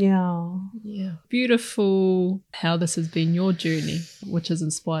 Yeah. Yeah. Beautiful how this has been your journey, which has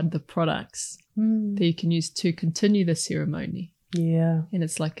inspired the products that you can use to continue the ceremony. Yeah. And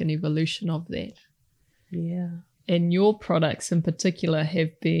it's like an evolution of that. Yeah. And your products in particular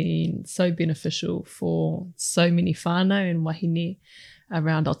have been so beneficial for so many whānau and wahine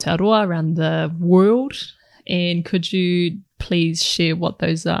around Aotearoa, around the world. And could you please share what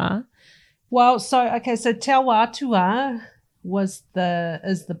those are? Well, so Te Awatua is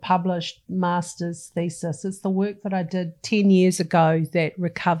the published master's thesis. It's the work that I did 10 years ago that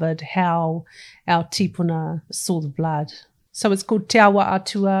recovered how our tipuna saw the blood. So it's called Te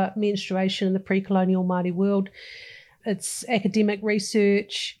Awatua, Menstruation in the Pre-Colonial Māori World. It's academic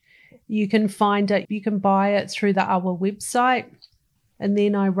research. You can find it, you can buy it through the Awa website. And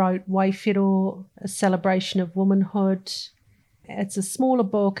then I wrote Waiwhero, A Celebration of Womanhood. It's a smaller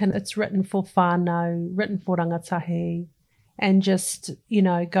book and it's written for whānau, written for rangatahi, and just,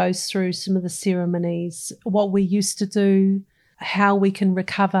 goes through some of the ceremonies, what we used to do, how we can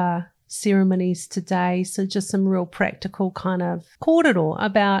recover ceremonies today. So just some real practical kind of kōrero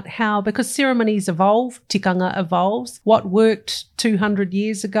about how, because ceremonies evolve, tikanga evolves. What worked 200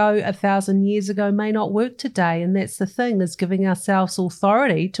 years ago, 1,000 years ago may not work today. And that's the thing, is giving ourselves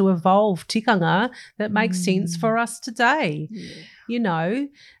authority to evolve tikanga that makes sense for us today. Yeah.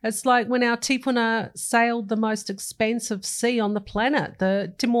 It's like when our tipuna sailed the most expansive sea on the planet,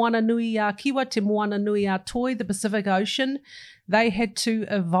 the Te Moana Nui a Kiwa, Te Moana Nui a Toi, the Pacific Ocean. They had to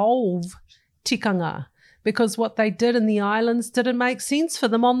evolve tikanga because what they did in the islands didn't make sense for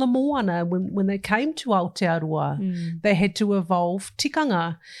them on the moana when they came to Aotearoa. They had to evolve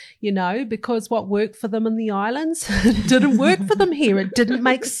tikanga, because what worked for them in the islands didn't work for them here. It didn't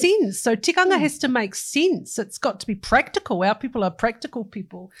make sense. So tikanga has to make sense. It's got to be practical. Our people are practical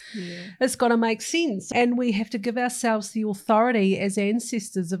people. Yeah. It's got to make sense. And we have to give ourselves the authority as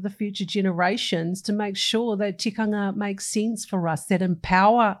ancestors of the future generations to make sure that tikanga makes sense for us, that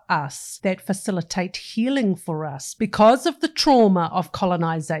empower us, that facilitate healing for us because of the trauma of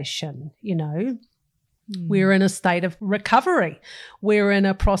colonization. We're in a state of recovery. We're in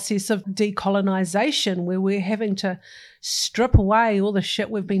a process of decolonization where we're having to strip away all the shit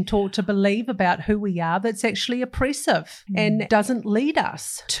we've been taught to believe about who we are that's actually oppressive and doesn't lead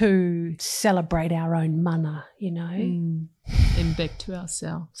us to celebrate our own mana, And back to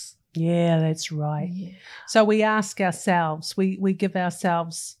ourselves. Yeah, that's right. Yeah. So we ask ourselves, we give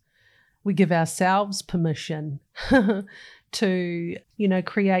ourselves permission to,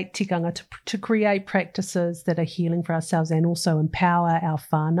 create tikanga, to create practices that are healing for ourselves and also empower our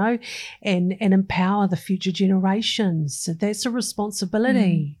whānau and empower the future generations. So that's a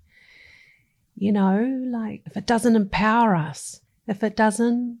responsibility. If it doesn't empower us, if it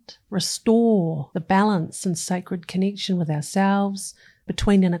doesn't restore the balance and sacred connection with ourselves,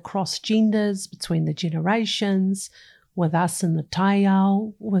 between and across genders, between the generations, with us and the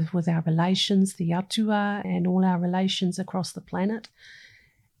taiao, with our relations, the atua, and all our relations across the planet,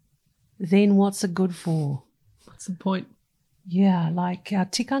 then what's it good for? What's the point? Yeah, like our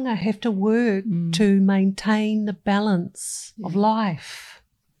tikanga have to work to maintain the balance of life.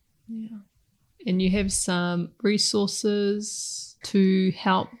 Yeah. And you have some resources to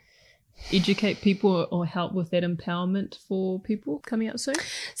help educate people or help with that empowerment for people coming out soon?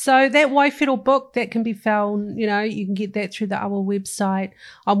 So that Waiwhero book, that can be found, you can get that through the Awa website.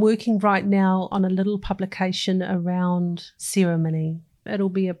 I'm working right now on a little publication around ceremony. It'll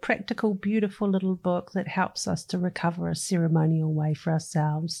be a practical, beautiful little book that helps us to recover a ceremonial way for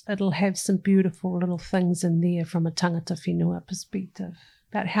ourselves. It'll have some beautiful little things in there from a tangata whenua perspective,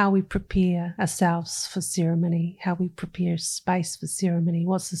 about how we prepare ourselves for ceremony, how we prepare space for ceremony,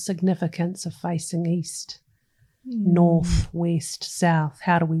 what's the significance of facing east, north, west, south,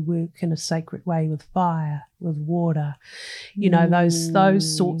 how do we work in a sacred way with fire, with water,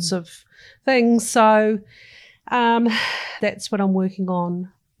 those sorts of things. So that's what I'm working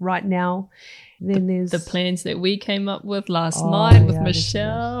on right now. Then there's the plans that we came up with last night with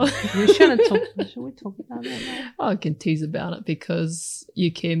Michelle. Should we talk about that now? I can tease about it because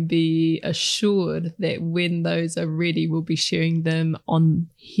you can be assured that when those are ready, we'll be sharing them on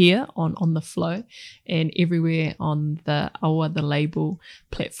here, on the flow, and everywhere on the Awa, the label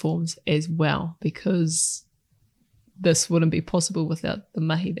platforms as well, because this wouldn't be possible without the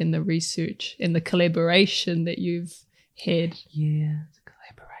mahi and the research and the collaboration that you've had. Yeah.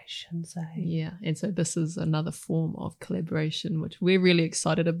 Yeah, and so this is another form of collaboration which we're really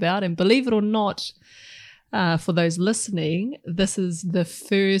excited about. And believe it or not, for those listening, this is the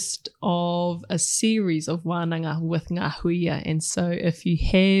first of a series of wānanga with ngā huia. And so if you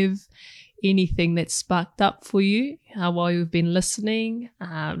have anything that's sparked up for you while you've been listening,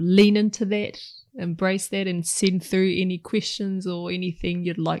 lean into that, embrace that, and send through any questions or anything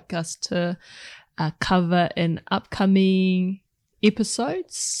you'd like us to cover in upcoming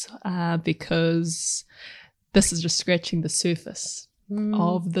episodes, because this is just scratching the surface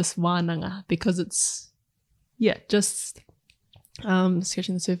of this wānanga, because it's just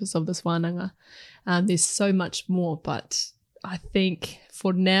scratching the surface of this wānanga. There's so much more, but I think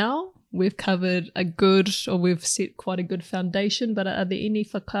for now we've covered we've set quite a good foundation. But are there any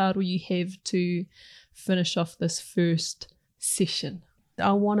whakaaro you have to finish off this first session?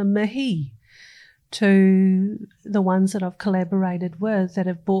 I want to mihi to the ones that I've collaborated with that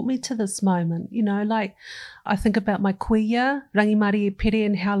have brought me to this moment. You know, like I think about my kuia, Rangimari e Pere,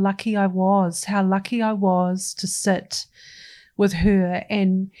 and how lucky I was to sit with her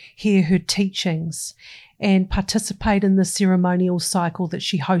and hear her teachings and participate in the ceremonial cycle that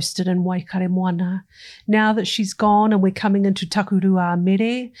she hosted in Waikare Moana. Now that she's gone and we're coming into Takurua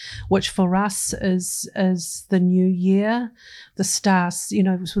Mere, which for us is the new year, the stars, you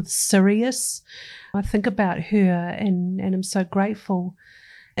know, with Sirius. I think about her and I'm so grateful.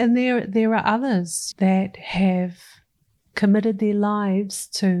 And there are others that have committed their lives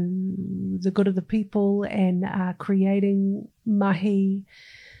to the good of the people and are creating mahi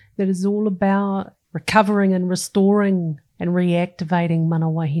that is all about recovering and restoring and reactivating mana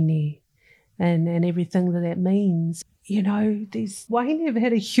wahine and everything that means. You know, these wahine have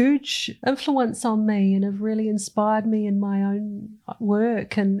had a huge influence on me and have really inspired me in my own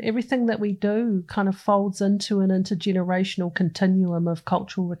work, and everything that we do kind of folds into an intergenerational continuum of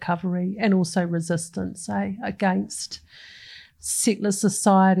cultural recovery and also resistance against settler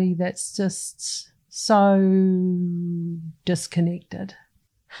society that's just so disconnected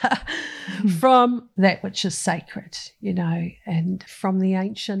from that which is sacred, you know, and from the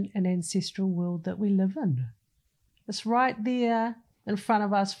ancient and ancestral world that we live in. It's right there in front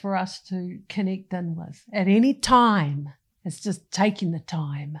of us for us to connect in with at any time. It's just taking the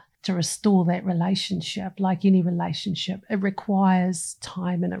time to restore that relationship. Like any relationship, it requires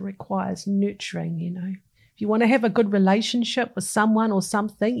time and it requires nurturing, you know. If you want to have a good relationship with someone or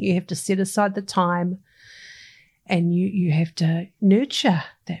something, you have to set aside the time and you have to nurture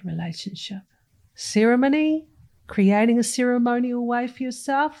that relationship. Ceremony, creating a ceremonial way for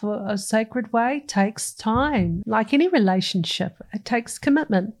yourself, or a sacred way, takes time. Like any relationship, it takes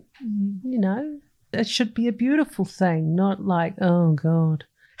commitment. You know, it should be a beautiful thing, not like, oh God.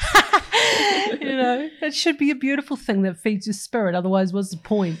 You know, it should be a beautiful thing that feeds your spirit. Otherwise, what's the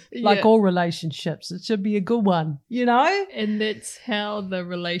point? Like all relationships, it should be a good one, you know? And that's how the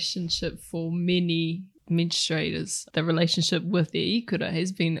relationship for many menstruators, the relationship with their ikura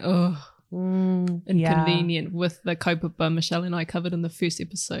has been inconvenient. With the kaupapa Michelle and I covered in the first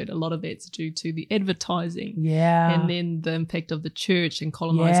episode, a lot of that's due to the advertising and then the impact of the church and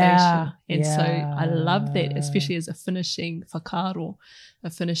colonization. So I love that, especially as a finishing whakaaro, a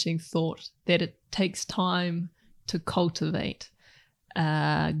finishing thought, that it takes time to cultivate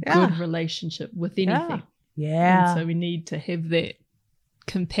a good relationship with anything. And so we need to have that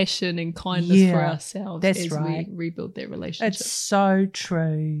compassion and kindness for ourselves we rebuild that relationship. It's so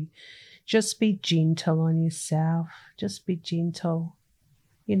true. Just be gentle on yourself. Just be gentle.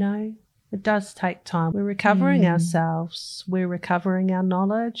 You know, it does take time. We're recovering ourselves. We're recovering our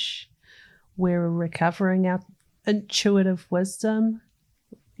knowledge. We're recovering our intuitive wisdom.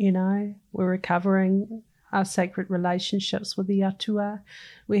 You know, we're recovering our sacred relationships with the atua.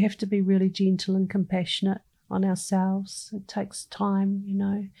 We have to be really gentle and compassionate on ourselves. It takes time, you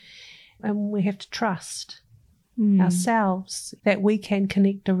know, and we have to trust ourselves that we can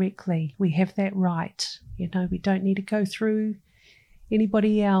connect directly. We have that right, you know. We don't need to go through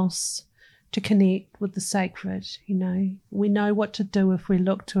anybody else to connect with the sacred, you know. We know what to do if we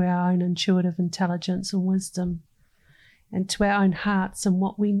look to our own intuitive intelligence and wisdom and to our own hearts and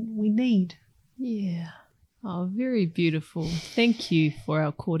what we need. Yeah. Oh, very beautiful. Thank you for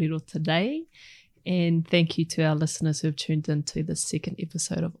our kōrero today. And thank you to our listeners who have tuned into the second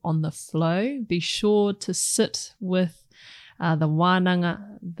episode of On the Flow. Be sure to sit with the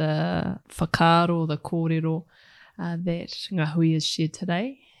wānanga, the whakaaro, the kōrero that Ngā Hui has shared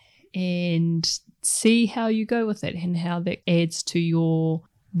today, and see how you go with it and how that adds to your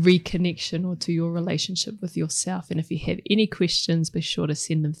reconnection or to your relationship with yourself. And if you have any questions, be sure to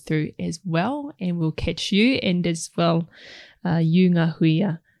send them through as well, and we'll catch you and as well you Ngā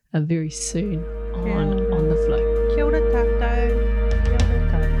Hui very soon on the Flow. Kia ora tātou.